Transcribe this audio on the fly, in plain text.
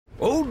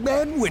Old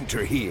Man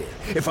Winter here.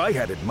 If I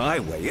had it my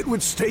way, it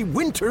would stay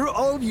winter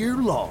all year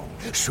long.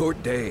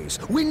 Short days,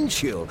 wind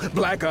chill,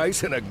 black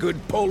ice, and a good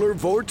polar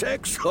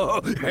vortex.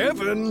 Oh,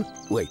 heaven!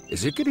 Wait,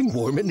 is it getting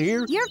warm in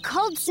here? Your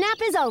cold snap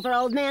is over,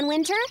 Old Man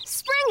Winter.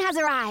 Spring has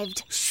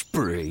arrived.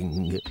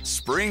 Spring.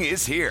 Spring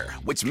is here,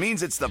 which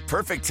means it's the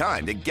perfect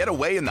time to get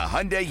away in the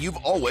Hyundai you've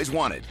always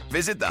wanted.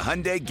 Visit the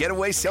Hyundai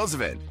Getaway Sales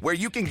Event, where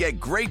you can get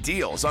great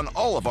deals on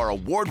all of our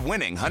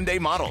award-winning Hyundai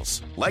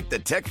models, like the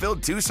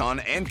tech-filled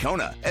Tucson and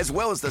Kona, as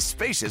well as the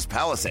spacious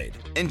Palisade.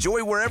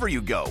 Enjoy wherever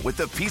you go with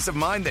the peace of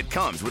mind that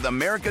comes with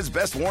America's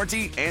best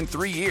warranty and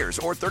 3 years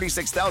or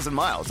 36,000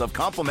 miles of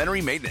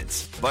complimentary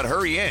maintenance. But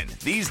hurry in,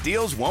 these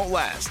deals won't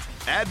last.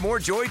 Add more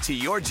joy to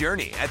your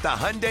journey at the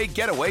Hyundai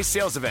Getaway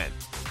Sales Event.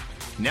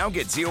 Now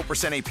get 0%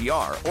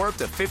 APR or up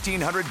to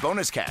 $1,500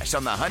 bonus cash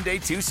on the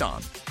Hyundai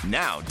Tucson.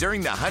 Now,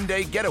 during the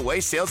Hyundai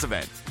Getaway Sales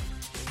Event.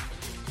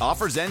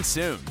 Offers end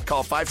soon.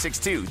 Call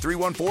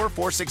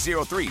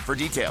 562-314-4603 for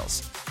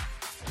details.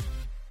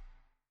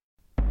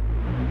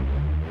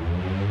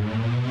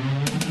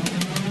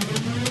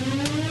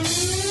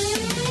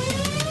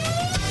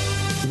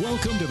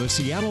 Welcome to the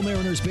Seattle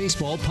Mariners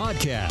Baseball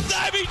Podcast.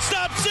 Diving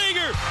stop,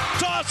 Seager.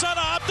 Toss on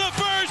off to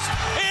first.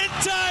 In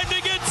time to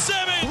get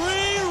Simmons.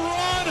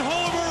 Three-run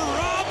homer.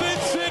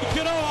 Robinson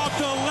Cano off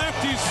the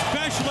lefty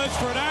specialist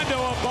Fernando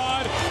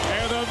Abad.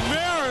 And the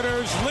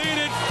Mariners lead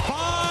it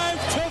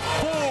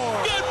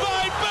 5-4.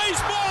 Goodbye,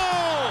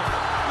 baseball.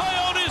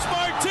 Leonis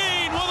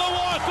Martin with a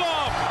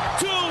walk-off.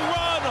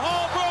 Two-run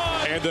home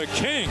run. And the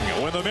king,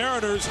 when the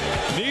Mariners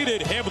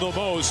needed him the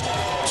most,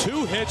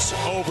 2 hits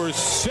over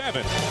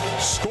 7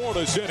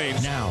 scoreless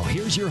innings. Now,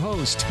 here's your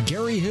host,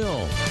 Gary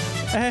Hill.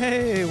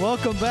 Hey,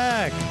 welcome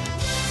back.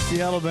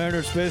 Seattle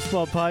Mariners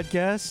Baseball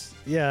Podcast.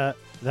 Yeah,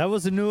 that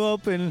was a new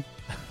open.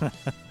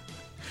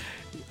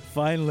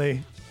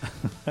 Finally.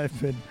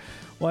 I've been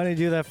wanting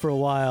to do that for a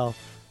while,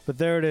 but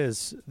there it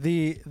is.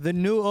 The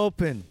new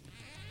open.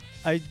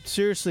 I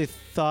seriously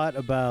thought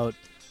about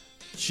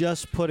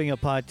just putting a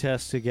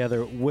podcast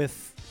together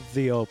with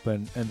the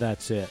open, and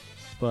that's it.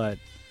 But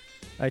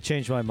I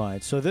changed my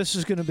mind. So this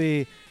is going to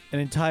be an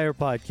entire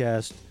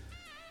podcast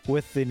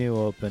with the new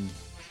open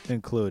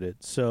included.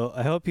 So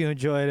I hope you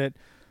enjoyed it.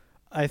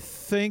 I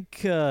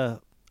think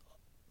I'll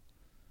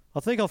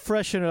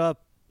freshen it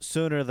up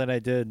sooner than I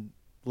did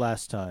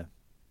last time.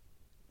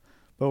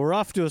 But we're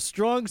off to a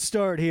strong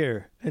start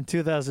here in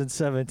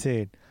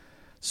 2017.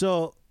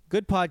 So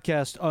good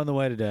podcast on the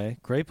way today.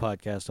 Great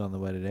podcast on the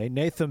way today.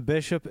 Nathan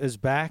Bishop is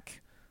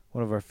back,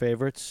 one of our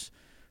favorites.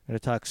 We're going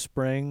to talk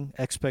spring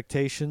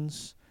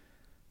expectations,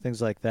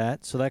 things like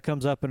that. So that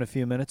comes up in a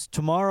few minutes.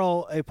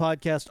 Tomorrow, a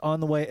podcast on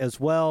the way as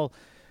well.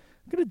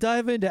 I'm going to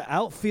dive into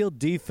outfield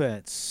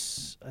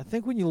defense. I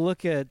think when you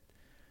look at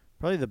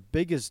probably the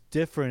biggest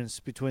difference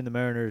between the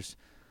Mariners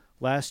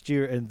last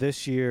year and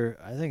this year,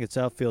 I think it's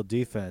outfield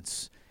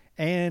defense.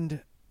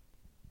 And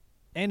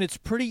it's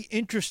pretty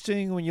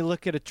interesting when you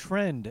look at a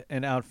trend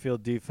in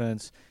outfield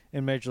defense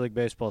in Major League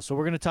Baseball. So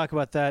we're going to talk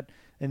about that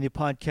in the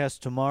podcast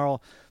tomorrow.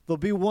 There'll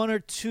be one or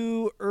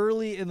two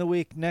early in the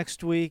week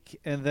next week,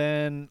 and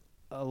then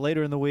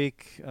later in the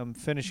week, I'm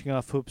finishing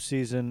off hoop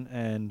season,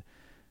 and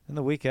in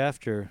the week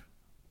after,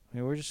 I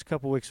mean, we're just a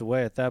couple weeks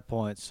away at that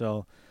point,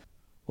 so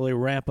we'll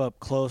ramp up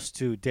close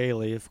to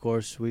daily. Of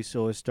course, we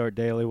always start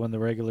daily when the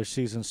regular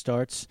season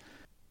starts.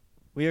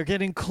 We are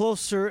getting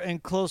closer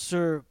and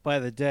closer by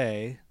the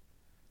day.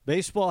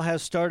 Baseball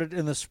has started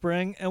in the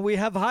spring, and we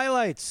have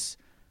highlights.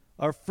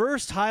 Our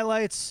first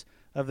highlights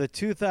of the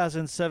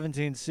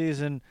 2017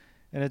 season,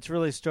 and it's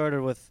really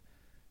started with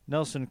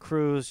Nelson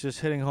Cruz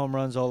just hitting home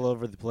runs all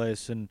over the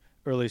place in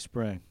early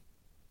spring.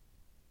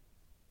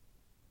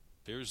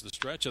 Here's the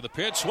stretch of the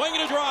pitch.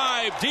 Swinging a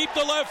drive deep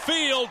to left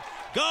field.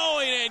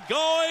 Going and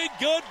going.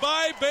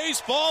 Goodbye,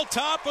 baseball.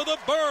 Top of the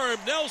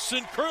berm.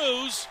 Nelson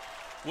Cruz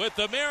with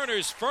the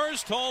Mariners'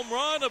 first home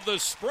run of the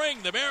spring.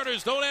 The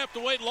Mariners don't have to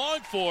wait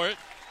long for it.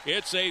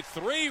 It's a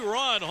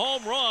 3-run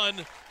home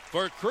run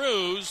for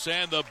Cruz,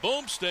 and the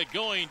boomstick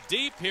going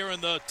deep here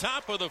in the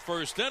top of the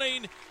first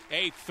inning.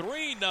 A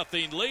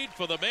 3-0 lead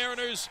for the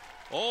Mariners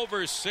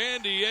over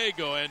San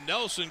Diego, and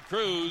Nelson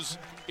Cruz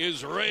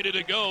is ready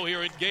to go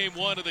here in Game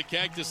 1 of the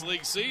Cactus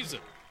League season.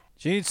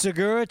 Gene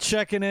Segura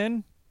checking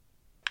in.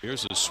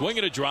 Here's a swing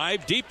and a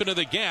drive deep into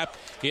the gap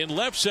in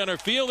left center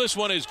field. This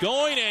one is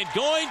going and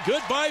going.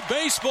 Goodbye,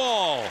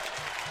 baseball.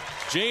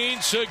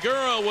 Gene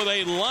Segura with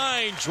a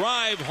line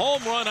drive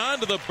home run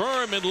onto the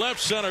berm in left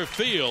center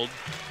field.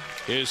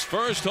 His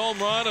first home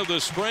run of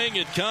the spring.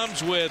 It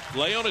comes with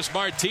Leonis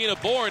Martin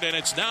aboard, and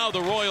it's now the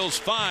Royals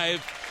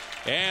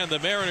 5 and the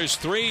Mariners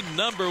 3.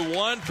 Number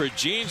 1 for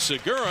Gene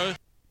Segura.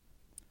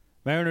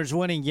 Mariners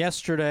winning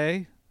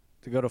yesterday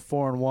to go to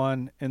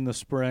 4-1 in the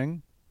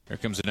spring. Here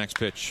comes the next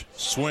pitch.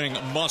 Swing,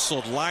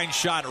 muscled, line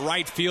shot,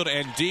 right field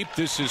and deep.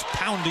 This is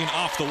pounding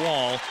off the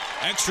wall.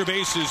 Extra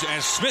bases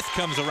as Smith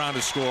comes around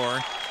to score.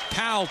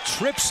 Powell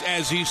trips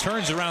as he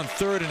turns around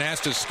third and has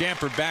to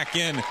scamper back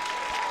in.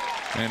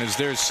 And is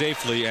there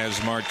safely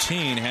as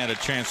Martin had a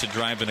chance to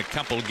drive in a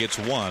couple, gets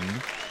one.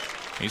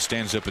 He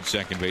stands up at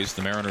second base.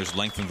 The Mariners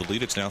lengthen the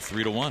lead. It's now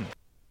 3-1.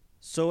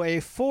 So a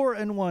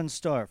 4-1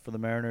 start for the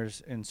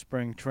Mariners in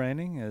spring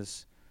training,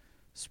 as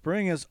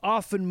spring is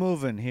often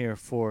moving here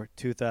for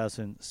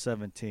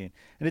 2017.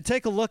 And to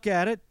take a look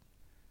at it,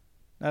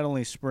 not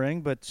only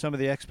spring, but some of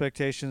the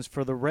expectations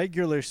for the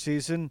regular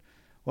season,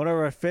 one of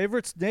our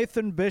favorites,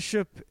 Nathan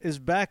Bishop, is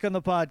back on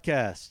the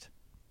podcast.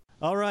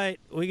 All right,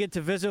 we get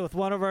to visit with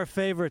one of our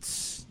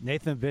favorites.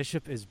 Nathan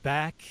Bishop is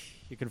back.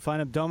 You can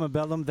find him Dome and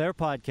Bedlam, their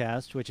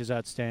podcast, which is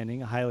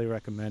outstanding. I highly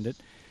recommend it.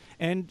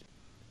 And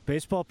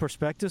Baseball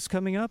Prospectus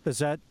coming up. Is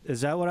that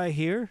what I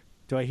hear?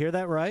 Do I hear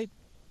that right?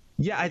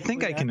 Yeah, I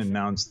think I can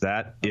announce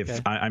that. Okay.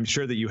 If I'm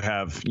sure that you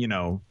have,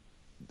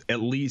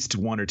 at least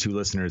one or two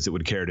listeners that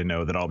would care to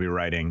know that I'll be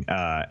writing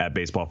at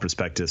Baseball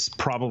Prospectus,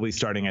 probably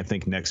starting, I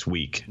think, next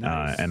week.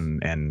 Nice.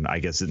 And I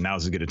guess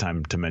now's as good a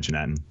time to mention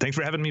that. And thanks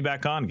for having me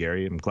back on,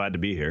 Gary. I'm glad to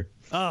be here.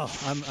 Oh,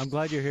 I'm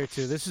glad you're here,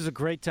 too. This is a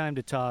great time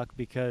to talk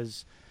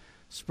because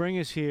spring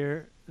is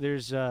here.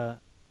 There's,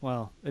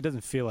 well, it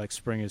doesn't feel like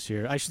spring is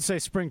here. I should say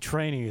spring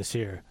training is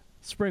here.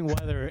 Spring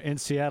weather in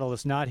Seattle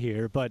is not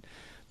here, but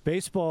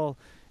baseball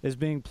is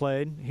being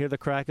played. Hear the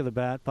crack of the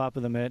bat, pop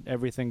of the mitt,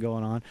 everything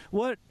going on.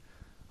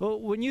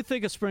 When you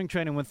think of spring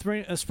training, when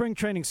spring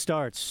training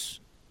starts,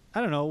 I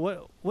don't know,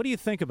 what do you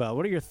think about?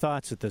 What are your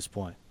thoughts at this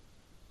point?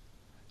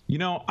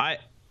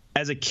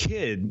 As a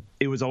kid,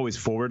 it was always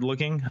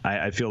forward-looking.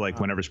 I feel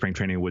like whenever spring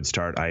training would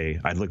start,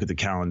 I'd look at the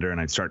calendar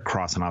and I'd start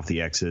crossing off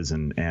the X's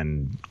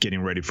and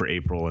getting ready for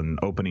April and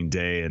opening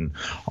day and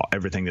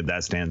everything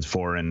that stands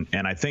for. And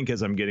I think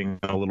as I'm getting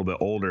a little bit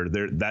older,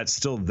 that's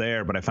still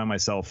there, but I find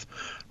myself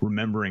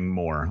remembering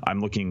more. I'm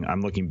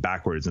looking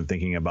backwards and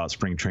thinking about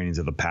spring trainings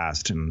of the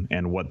past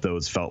and what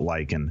those felt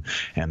like and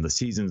the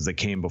seasons that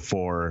came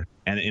before.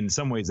 And in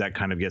some ways, that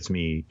kind of gets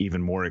me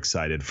even more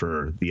excited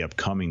for the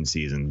upcoming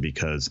season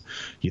because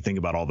you think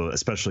about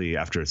especially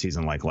after a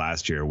season like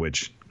last year,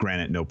 which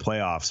granted no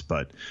playoffs,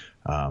 but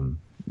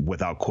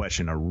without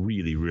question a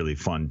really, really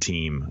fun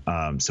team.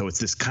 So it's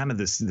this kind of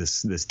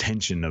this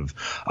tension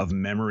of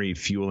memory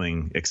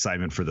fueling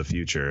excitement for the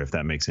future, if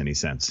that makes any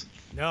sense.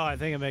 No, I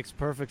think it makes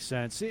perfect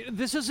sense.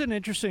 This is an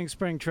interesting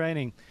spring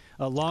training,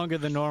 longer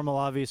than normal,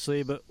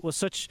 obviously, but with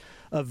such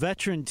a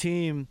veteran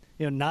team,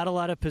 not a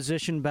lot of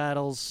position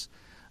battles,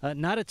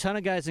 not a ton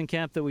of guys in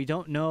camp that we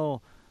don't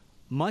know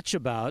much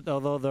about,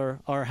 although there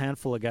are a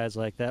handful of guys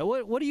like that.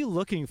 What are you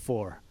looking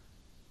for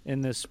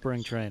in this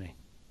spring training?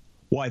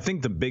 Well, I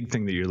think the big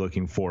thing that you're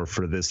looking for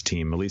this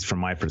team, at least from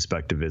my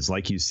perspective, is,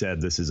 like you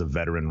said, this is a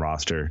veteran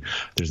roster.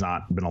 There's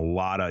not been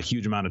a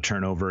huge amount of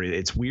turnover.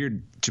 It's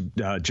weird.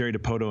 Jerry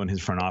Dipoto and his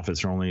front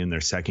office are only in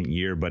their second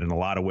year, but in a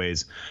lot of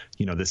ways,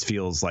 this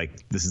feels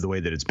like this is the way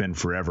that it's been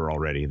forever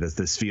already.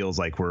 This feels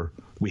like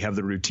we have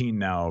the routine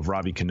now of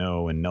Robbie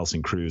Cano and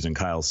Nelson Cruz and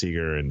Kyle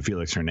Seager and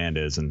Felix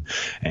Hernandez, and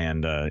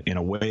in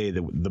a way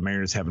that the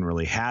Mariners haven't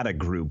really had a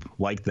group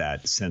like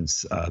that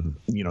since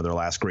their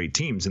last great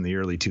teams in the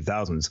early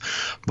 2000s.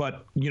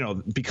 But,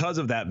 because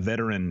of that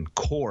veteran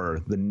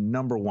core, the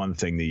number one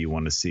thing that you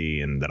want to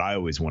see and that I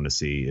always want to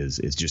see is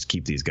just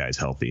keep these guys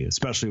healthy,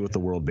 especially with the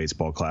World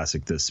Baseball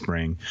Classic this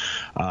spring.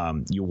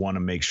 You want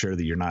to make sure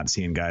that you're not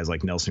seeing guys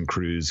like Nelson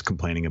Cruz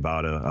complaining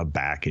about a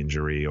back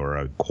injury or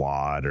a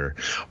quad, or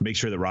make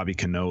sure that Robbie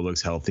Cano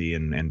looks healthy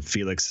and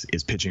Felix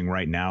is pitching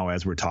right now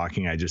as we're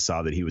talking. I just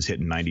saw that he was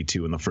hitting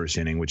 92 in the first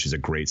inning, which is a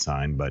great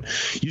sign. But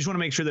you just want to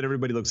make sure that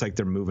everybody looks like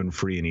they're moving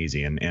free and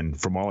easy. And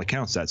from all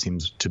accounts, that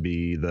seems to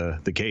be the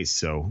case.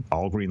 So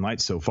all green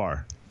lights so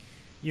far.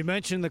 You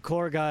mentioned the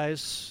core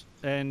guys,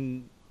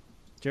 and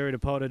Jerry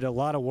Dipoto did a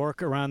lot of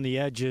work around the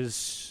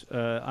edges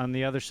on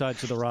the other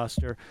sides of the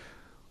roster.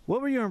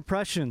 What were your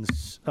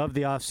impressions of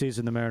the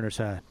offseason the Mariners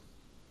had?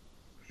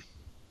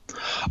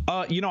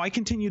 I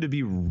continue to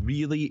be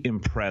really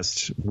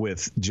impressed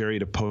with Jerry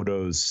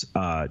Dipoto's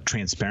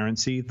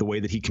transparency, the way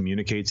that he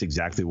communicates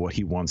exactly what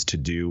he wants to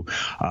do.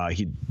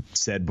 He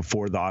said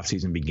before the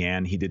offseason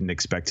began, he didn't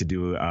expect to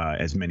do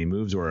as many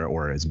moves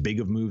or as big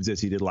of moves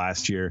as he did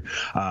last year.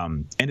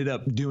 Ended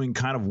up doing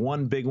kind of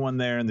one big one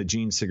there in the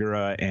Gene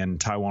Segura and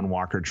Taijuan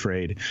Walker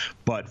trade,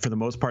 but for the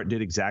most part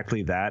did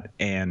exactly that,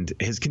 and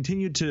has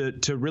continued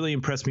to really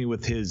impress me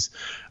with his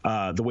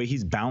the way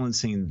he's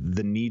balancing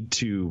the need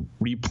to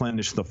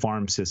replenish the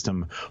farm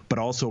system, but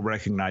also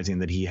recognizing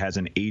that he has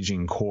an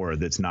aging core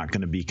that's not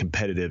going to be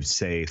competitive,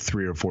 say,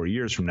 3 or 4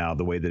 years from now,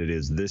 the way that it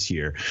is this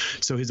year.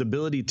 So his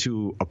ability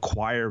to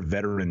acquire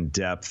veteran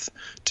depth,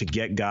 to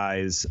get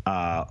guys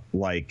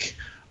like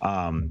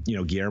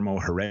Guillermo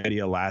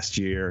Heredia last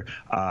year,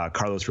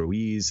 Carlos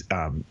Ruiz,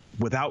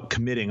 without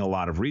committing a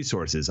lot of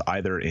resources,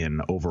 either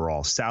in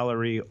overall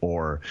salary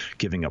or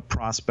giving up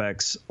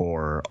prospects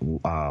or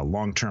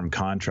long-term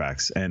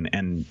contracts.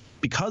 And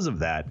because of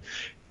that,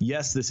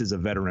 yes, this is a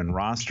veteran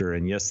roster,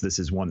 and yes, this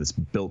is one that's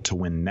built to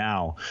win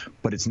now,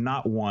 but it's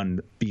not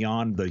one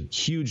beyond the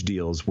huge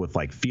deals with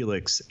like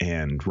Felix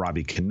and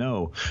Robbie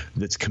Cano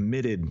that's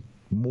committed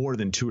more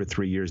than 2 or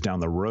 3 years down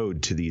the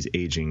road to these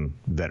aging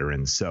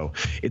veterans. So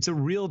it's a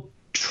real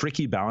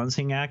tricky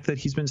balancing act that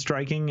he's been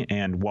striking.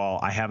 And while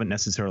I haven't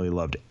necessarily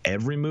loved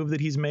every move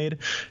that he's made,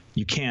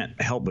 you can't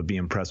help but be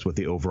impressed with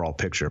the overall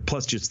picture.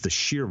 Plus, just the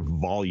sheer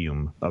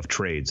volume of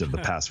trades of the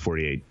past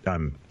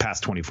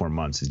 24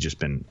 months has just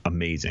been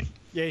amazing.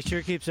 Yeah, he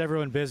sure keeps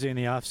everyone busy in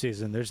the off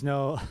season. There's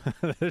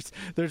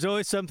there's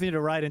always something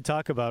to write and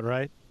talk about,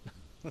 right?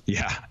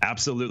 Yeah,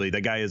 absolutely.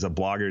 That guy is a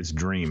blogger's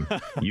dream.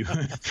 You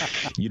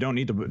don't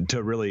need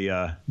to really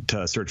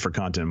to search for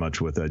content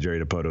much with Jerry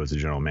Dipoto as a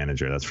general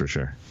manager. That's for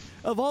sure.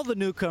 Of all the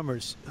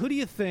newcomers, who do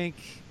you think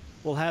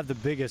will have the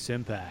biggest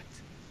impact?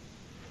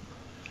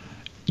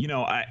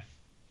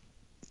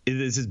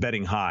 This is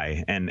betting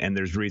high, and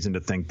there's reason to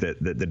think that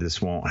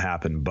this won't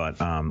happen. But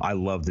I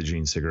love the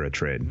Jean Segura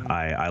trade.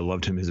 I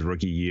loved him his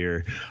rookie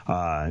year.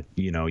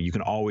 You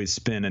can always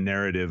spin a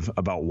narrative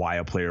about why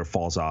a player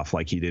falls off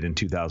like he did in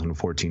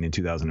 2014 and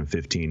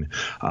 2015.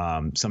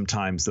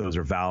 Sometimes those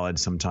are valid.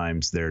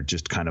 Sometimes they're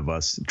just kind of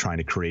us trying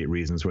to create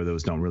reasons where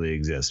those don't really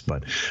exist.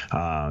 But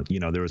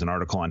there was an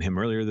article on him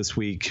earlier this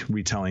week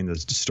retelling the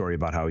story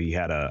about how he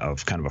had a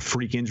kind of a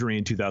freak injury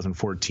in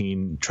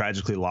 2014,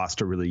 tragically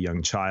lost a really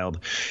young child.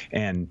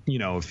 And,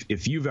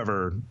 if you've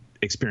ever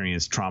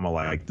experienced trauma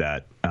like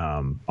that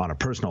on a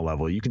personal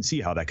level, you can see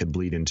how that could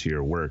bleed into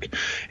your work.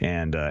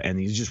 And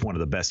he's just one of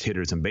the best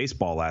hitters in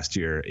baseball last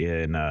year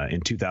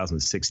in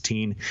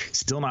 2016.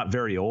 Still not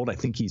very old. I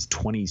think he's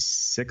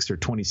 26 or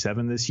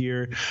 27 this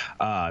year.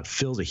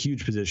 Fills a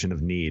huge position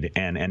of need.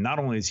 And not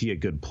only is he a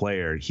good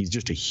player, he's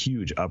just a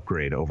huge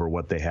upgrade over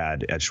what they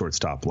had at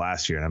shortstop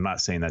last year. And I'm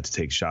not saying that to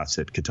take shots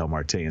at Ketel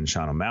Marte and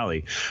Sean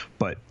O'Malley,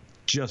 but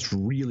just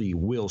really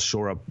will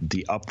shore up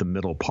the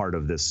middle part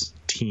of this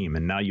team.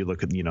 And now you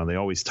look at, they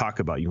always talk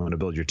about you want to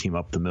build your team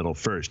up the middle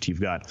first.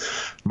 You've got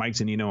Mike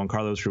Zunino and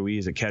Carlos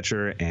Ruiz at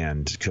catcher,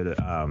 and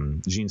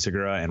Jean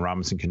Segura and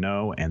Robinson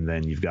Cano, and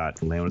then you've got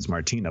Leonys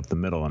Martin up the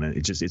middle. And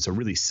it's a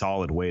really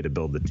solid way to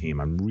build the team.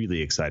 I'm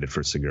really excited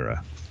for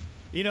Segura.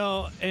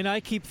 And I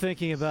keep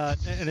thinking about,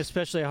 and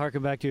especially I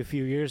harken back to a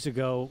few years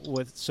ago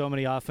with so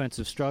many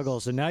offensive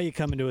struggles, and now you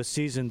come into a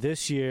season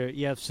this year,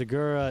 you have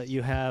Segura,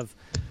 you have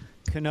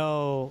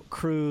Cano,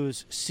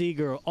 Cruz,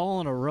 Seager,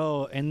 all in a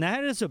row, and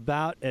that is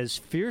about as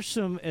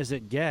fearsome as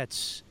it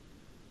gets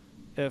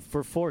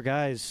for four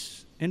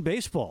guys in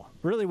baseball.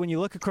 Really, when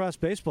you look across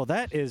baseball,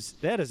 that is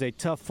a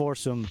tough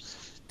foursome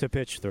to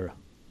pitch through.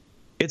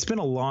 It's been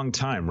a long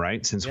time,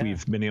 right, since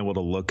we've been able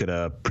to look at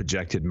a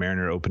projected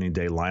Mariner opening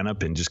day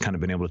lineup and just kind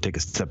of been able to take a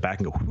step back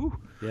and go, whew,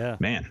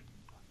 man.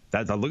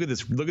 Look at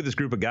this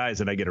group of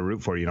guys, and I get a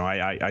root for.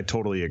 I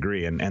totally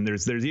agree, and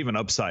there's even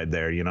upside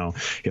there.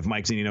 If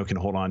Mike Zunino can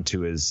hold on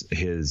to his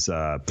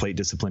plate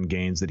discipline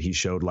gains that he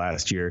showed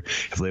last year,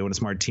 if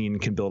Leonys Martin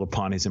can build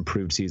upon his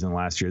improved season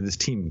last year, this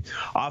team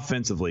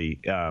offensively,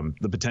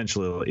 the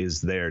potential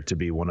is there to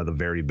be one of the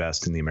very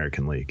best in the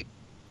American League.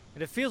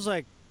 And it feels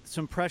like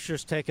some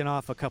pressure's taken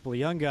off a couple of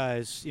young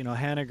guys.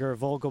 Haniger,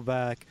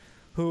 Vogelbach,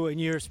 who in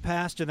years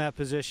past in that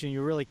position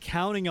you're really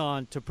counting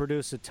on to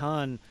produce a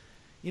ton.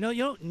 You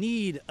don't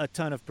need a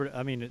ton of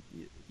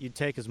you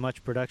take as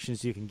much production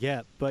as you can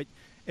get, but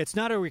it's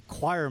not a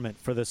requirement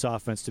for this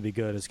offense to be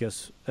good.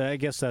 I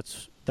guess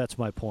that's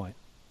my point.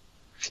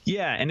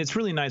 Yeah, and it's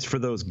really nice for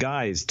those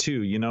guys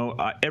too.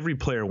 Every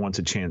player wants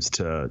a chance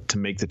to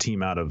make the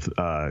team out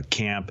of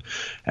camp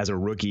as a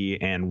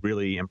rookie and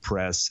really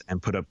impress and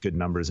put up good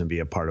numbers and be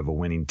a part of a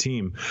winning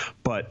team.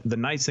 But the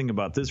nice thing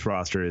about this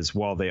roster is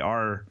while they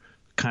are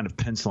kind of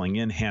penciling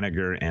in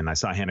Haniger, and I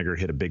saw Haniger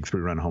hit a big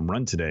 3-run home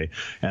run today.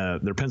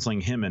 They're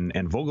penciling him and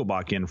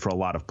Vogelbach in for a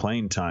lot of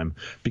playing time.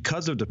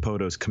 Because of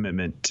Dipoto's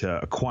commitment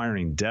to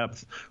acquiring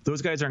depth,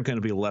 those guys aren't going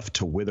to be left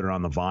to wither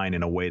on the vine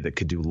in a way that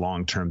could do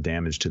long-term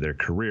damage to their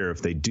career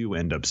if they do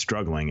end up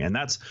struggling. And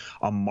that's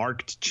a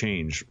marked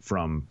change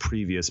from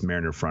previous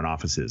Mariner front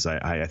offices.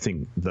 I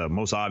think the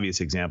most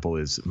obvious example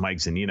is Mike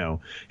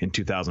Zunino in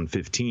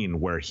 2015,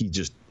 where he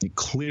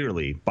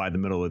clearly, by the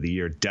middle of the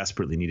year,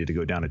 desperately needed to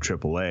go down to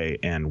AAA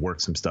and work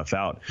some stuff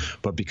out.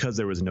 But because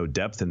there was no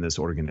depth in this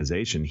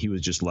organization, he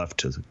was just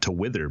left to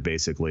wither,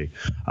 basically.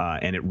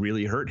 And it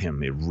really hurt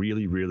him. It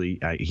really,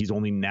 he's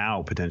only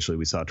now, potentially,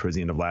 we saw towards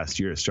the end of last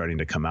year, starting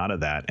to come out of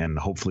that and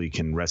hopefully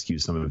can rescue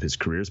some of his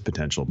career's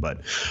potential.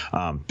 But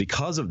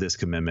because of this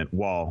commitment,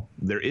 while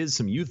there is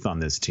some youth on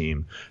this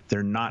team,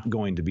 they're not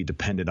going to be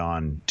dependent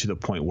on to the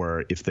point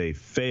where if they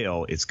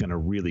fail, it's going to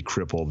really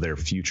cripple their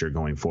future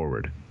going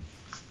forward.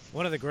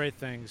 One of the great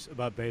things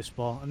about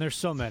baseball, and there's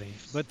so many,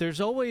 but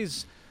there's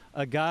always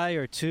a guy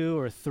or two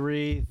or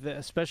three,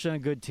 especially on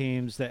good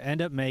teams, that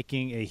end up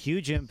making a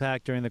huge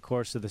impact during the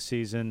course of the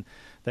season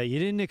that you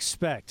didn't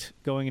expect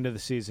going into the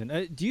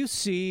season. Do you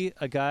see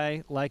a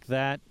guy like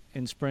that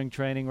in spring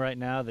training right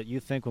now that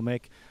you think will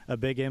make a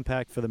big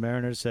impact for the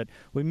Mariners that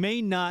we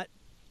may not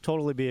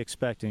totally be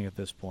expecting at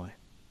this point?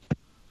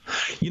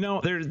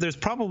 There's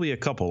probably a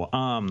couple.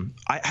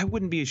 I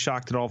wouldn't be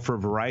shocked at all for a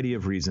variety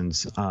of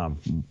reasons,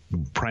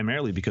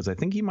 primarily because I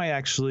think he might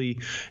actually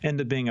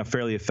end up being a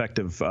fairly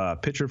effective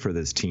pitcher for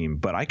this team.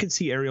 But I could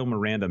see Ariel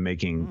Miranda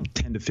making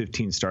 10 to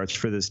 15 starts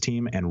for this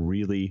team and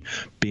really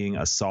being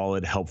a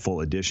solid,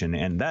 helpful addition.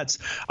 And that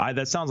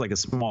sounds like a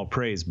small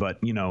praise, but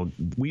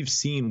we've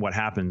seen what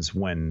happens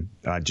when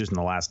just in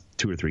the last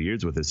 2 or 3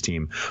 years with this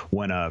team,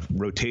 when a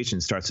rotation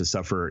starts to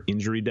suffer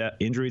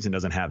injuries and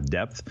doesn't have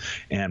depth.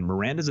 And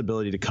Miranda's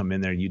ability to come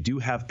in there, you do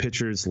have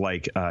pitchers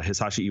like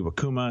Hisashi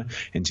Iwakuma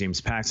and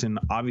James Paxton.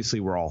 Obviously,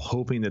 we're all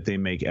hoping that they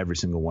make every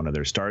single one of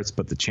their starts,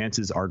 but the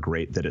chances are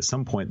great that at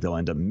some point they'll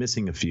end up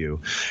missing a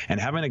few. And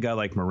having a guy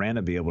like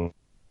Miranda be able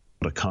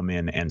to come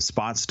in and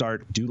spot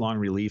start, do long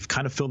relief,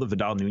 kind of fill the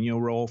Vidal Nuno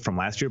role from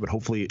last year, but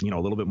hopefully, a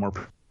little bit more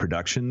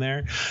production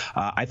there.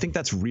 I think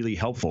that's really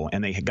helpful.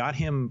 And they got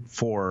him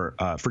for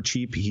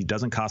cheap. He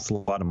doesn't cost a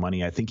lot of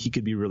money. I think he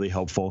could be really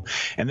helpful.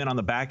 And then on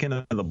the back end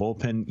of the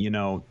bullpen,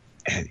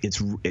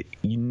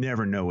 you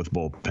never know with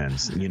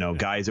bullpens.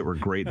 Guys that were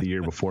great the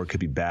year before could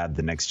be bad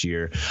the next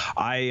year.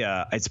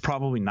 It's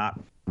probably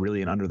not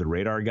really an under the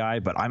radar guy,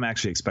 but I'm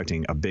actually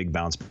expecting a big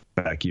bounce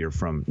back year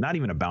from, not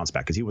even a bounce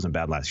back because he wasn't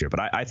bad last year, but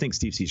I think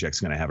Steve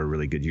Cishek's going to have a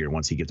really good year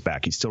once he gets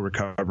back. He's still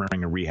recovering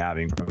and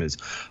rehabbing from his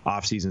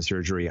off-season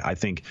surgery. I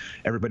think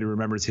everybody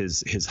remembers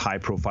his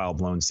high-profile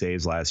blown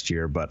saves last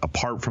year, but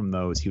apart from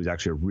those, he was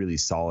actually a really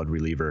solid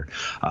reliever.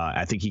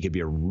 I think he could be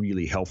a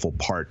really helpful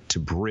part to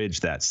bridge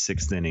that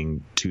 6th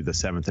inning to the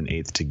 7th and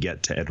 8th to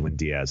get to Edwin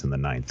Diaz in the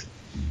 9th.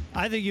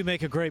 I think you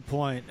make a great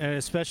point, and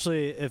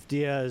especially if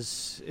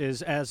Diaz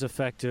is as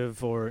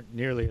effective or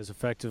nearly as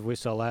effective we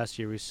saw last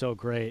year. He's so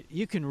great.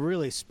 You can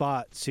really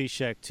spot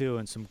Cishek, too,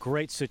 in some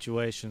great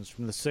situations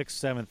from the 6th,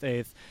 7th,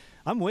 8th.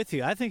 I'm with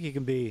you. I think he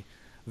can be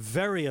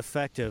very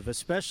effective,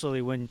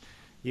 especially when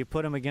you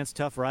put him against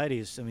tough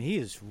righties. I mean, he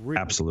is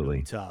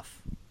really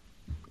tough.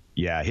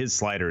 Yeah, his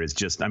slider is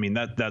just,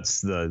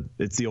 it's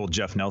the old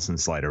Jeff Nelson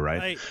slider,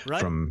 right? Right.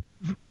 From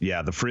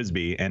the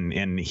Frisbee,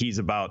 and he's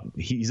about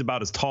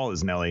as tall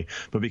as Nelly,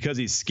 but because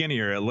he's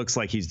skinnier, it looks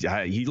like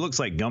he looks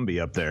like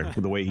Gumby up there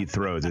with the way he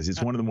throws.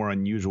 It's one of the more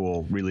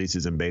unusual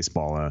releases in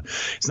baseball.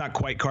 It's not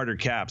quite Carter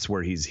Capps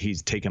where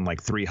he's taken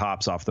like 3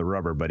 hops off the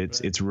rubber, but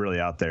it's really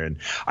out there, and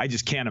I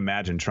just can't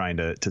imagine trying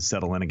to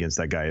settle in against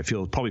that guy. It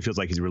probably feels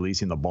like he's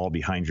releasing the ball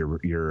behind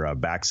your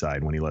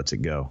backside when he lets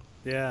it go.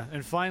 Yeah,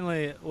 and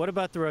finally, what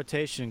about the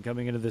rotation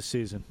coming into this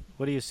season?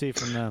 What do you see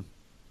from them?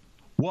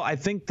 Well, I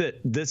think that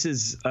this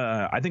is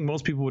I think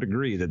most people would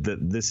agree that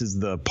this is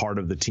the part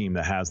of the team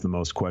that has the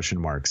most question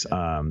marks.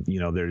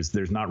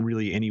 There's not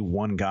really any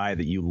one guy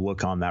that you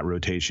look on that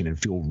rotation and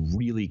feel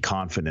really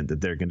confident that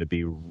they're going to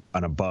be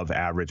an above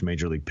average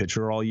major league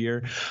pitcher all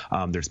year.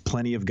 There's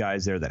plenty of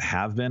guys there that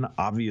have been.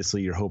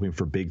 Obviously, you're hoping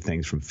for big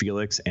things from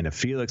Felix, and if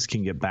Felix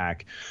can get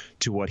back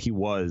to what he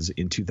was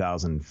in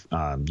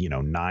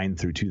 2009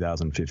 through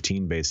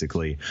 2015,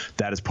 basically,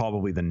 that is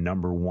probably the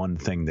number one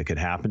thing that could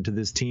happen to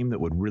this team that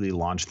would really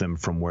launch them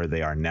from where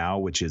they are now,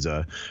 which is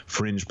a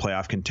fringe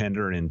playoff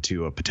contender,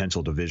 into a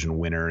potential division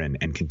winner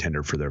and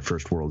contender for their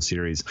first World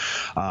Series.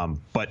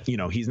 But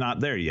he's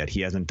not there yet.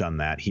 He hasn't done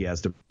that. He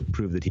has to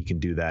prove that he can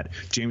do that.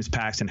 James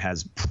Paxton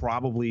has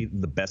probably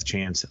the best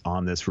chance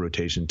on this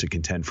rotation to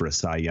contend for a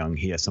Cy Young.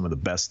 He has some of the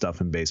best stuff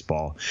in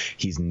baseball.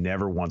 He's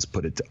never once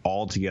put it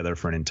all together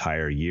for an entire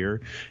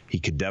year. He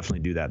could definitely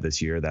do that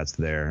this year. That's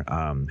there.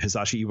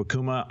 Hisashi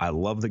Iwakuma, I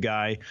love the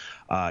guy.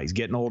 He's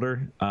getting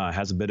older,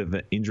 has a bit of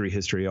an injury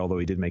history,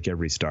 although he did make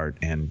every start.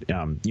 And,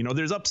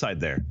 there's upside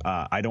there.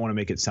 I don't want to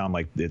make it sound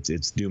like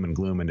it's doom and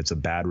gloom and it's a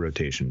bad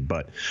rotation.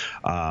 But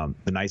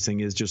the nice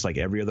thing is, just like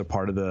every other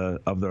part of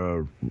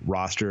the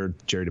roster,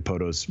 Jerry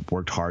DiPoto's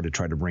worked hard to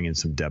try to bring in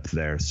some depth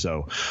there.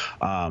 So,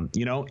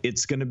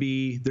 there's going to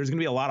be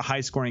a lot of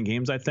high scoring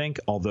games, I think,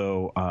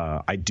 although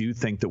I do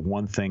think that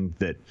one thing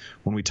that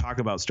when we talk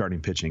about starting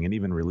pitching and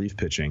even relief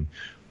pitching,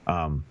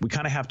 we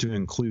kind of have to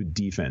include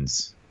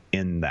defense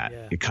in that.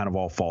 It kind of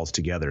all falls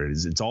together.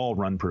 It's all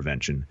run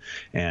prevention.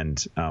 And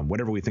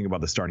whatever we think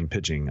about the starting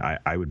pitching,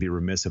 I would be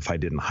remiss if I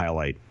didn't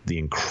highlight the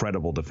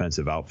incredible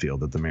defensive outfield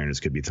that the Mariners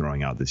could be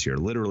throwing out this year.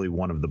 Literally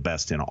one of the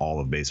best in all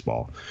of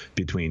baseball,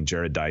 between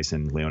Jared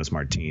Dyson, Leonis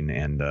Martin,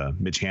 and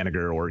Mitch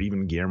Haniger, or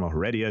even Guillermo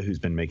Heredia, who's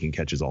been making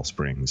catches all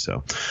spring.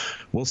 So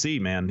we'll see,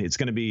 man. It's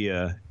going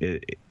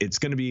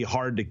to be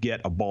hard to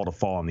get a ball to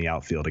fall in the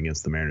outfield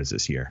against the Mariners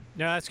this year.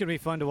 Yeah, it's going to be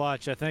fun to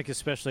watch. I think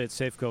especially at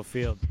Safeco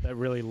Field, that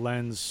really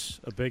lends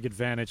a big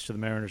advantage to the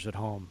Mariners at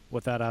home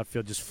with that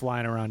outfield just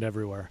flying around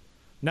everywhere.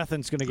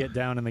 Nothing's going to get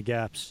down in the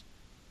gaps.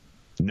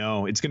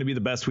 No, it's going to be the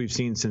best we've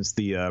seen since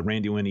the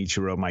Randy Wynn,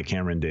 Ichiro, Mike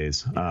Cameron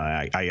days.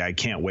 I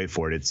can't wait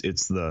for it.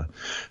 It's the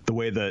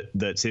way that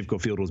Safeco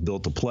Field was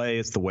built to play.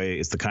 It's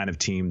the kind of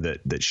team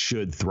that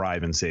should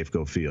thrive in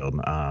Safeco Field.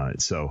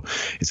 So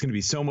it's going to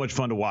be so much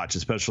fun to watch.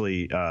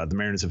 Especially the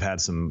Mariners have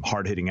had some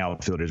hard-hitting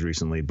outfielders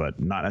recently, but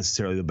not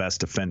necessarily the best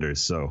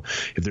defenders. So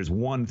if there's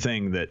one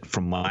thing that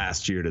from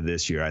last year to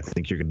this year, I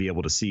think you're going to be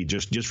able to see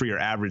just for your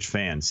average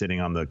fan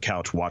sitting on the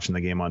couch watching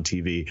the game on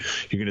TV,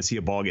 you're going to see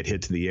a ball get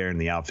hit to the air in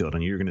the outfield, and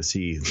telling you, you're going to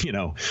see,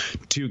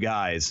 two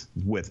guys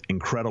with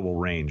incredible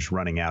range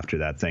running after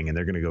that thing, and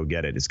they're going to go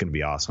get it. It's going to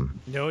be awesome.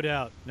 No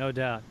doubt. No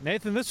doubt.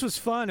 Nathan, this was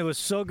fun. It was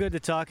so good to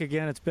talk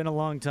again. It's been a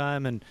long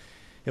time, and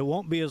it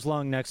won't be as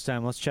long next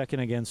time. Let's check in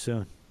again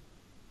soon.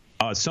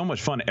 So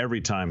much fun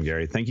every time,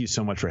 Gary. Thank you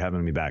so much for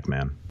having me back,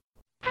 man.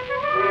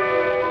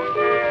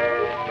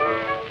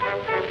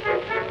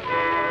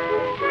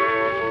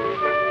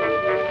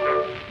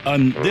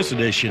 On this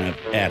edition of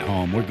At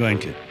Home, we're going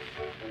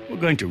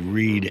to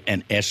read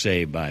an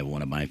essay by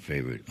one of my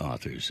favorite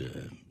authors,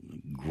 a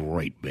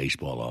great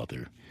baseball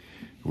author,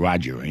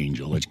 Roger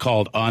Angell. It's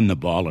called On the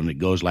Ball, and it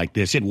goes like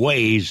this. It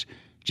weighs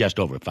just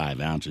over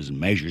 5 ounces and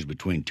measures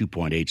between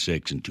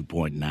 2.86 and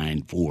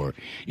 2.94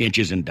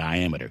 inches in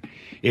diameter.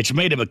 It's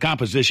made of a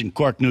composition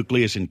cork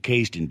nucleus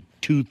encased in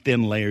 2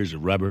 thin layers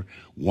of rubber,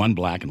 1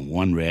 black and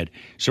 1 red,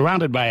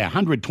 surrounded by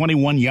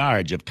 121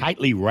 yards of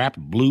tightly wrapped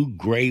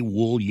blue-gray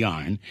wool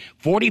yarn,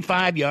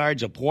 45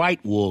 yards of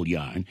white wool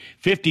yarn,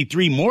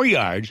 53 more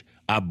yards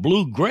of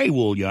blue-gray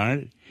wool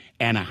yarn,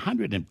 and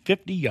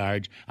 150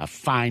 yards of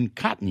fine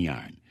cotton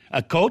yarn,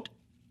 a coat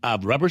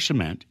of rubber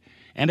cement,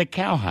 and a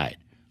cowhide,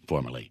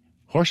 formerly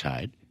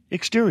horsehide,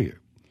 exterior,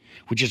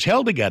 which is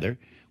held together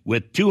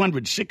with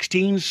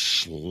 216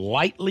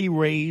 slightly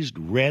raised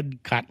red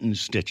cotton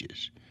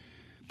stitches.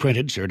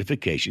 Printed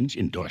certifications,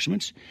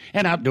 endorsements,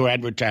 and outdoor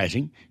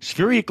advertising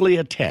spherically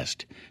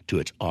attest to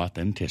its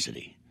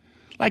authenticity.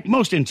 Like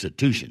most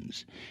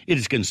institutions, it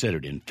is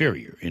considered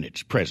inferior in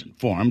its present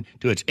form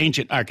to its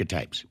ancient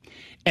archetypes.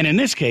 And in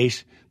this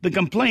case, the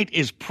complaint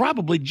is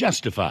probably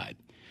justified.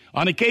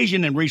 On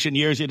occasion in recent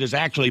years, it has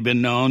actually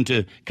been known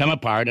to come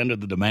apart under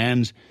the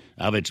demands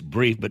of its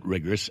brief but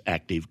rigorous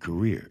active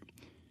career.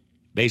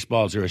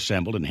 Baseballs are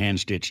assembled and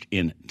hand-stitched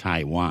in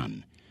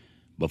Taiwan.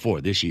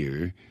 Before this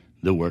year,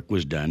 the work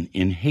was done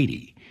in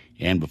Haiti,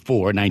 and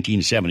before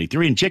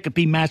 1973 in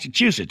Chicopee,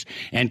 Massachusetts.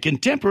 And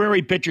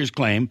contemporary pitchers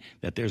claim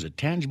that there's a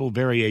tangible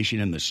variation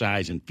in the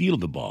size and feel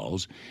of the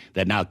balls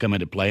that now come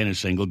into play in a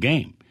single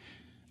game.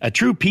 A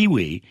true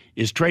peewee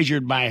is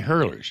treasured by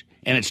hurlers,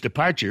 and its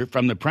departure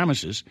from the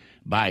premises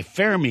by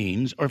fair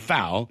means or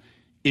foul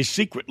is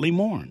secretly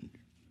mourned.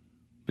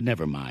 But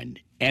never mind,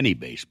 any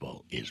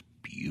baseball is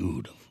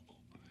beautiful.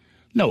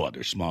 No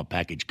other small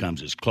package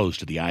comes as close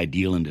to the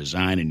ideal in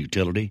design and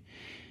utility.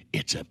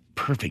 It's a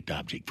perfect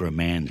object for a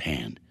man's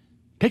hand.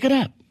 Pick it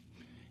up,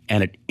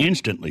 and it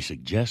instantly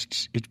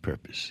suggests its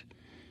purpose.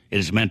 It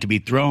is meant to be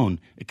thrown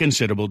a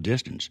considerable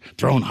distance,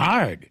 thrown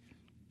hard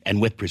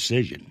and with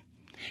precision.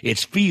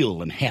 Its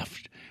feel and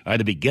heft are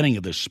the beginning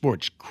of the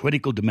sport's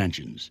critical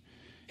dimensions.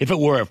 If it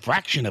were a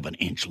fraction of an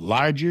inch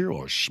larger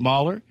or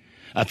smaller,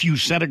 a few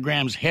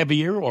centigrams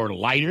heavier or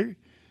lighter,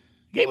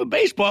 a game of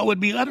baseball would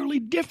be utterly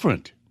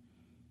different.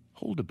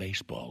 Hold a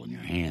baseball in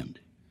your hand.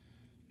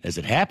 As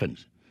it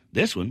happens,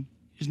 this one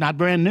is not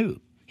brand new.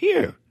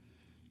 Here,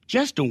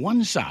 just to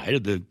one side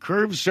of the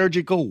curved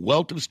surgical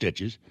welt of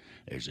stitches,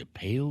 there's a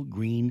pale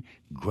green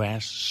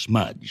grass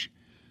smudge,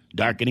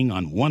 darkening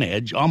on one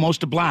edge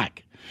almost to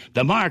black.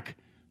 The mark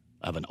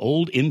of an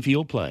old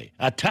infield play,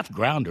 a tough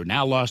grounder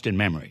now lost in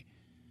memory.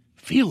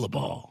 Feel the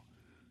ball.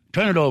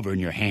 Turn it over in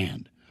your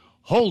hand.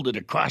 Hold it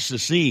across the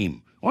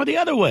seam, or the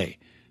other way,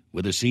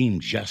 with the seam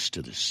just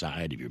to the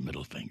side of your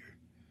middle finger.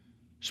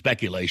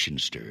 Speculation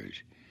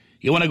stirs.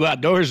 You want to go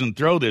outdoors and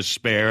throw this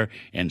spare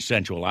and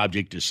sensual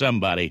object to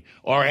somebody,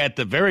 or at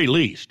the very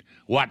least,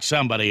 watch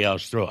somebody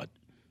else throw it.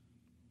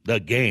 The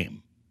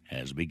game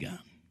has begun.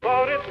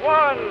 For it's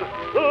 1,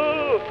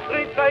 2,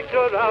 3 strikes,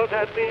 you're out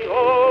at the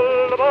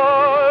old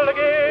ball.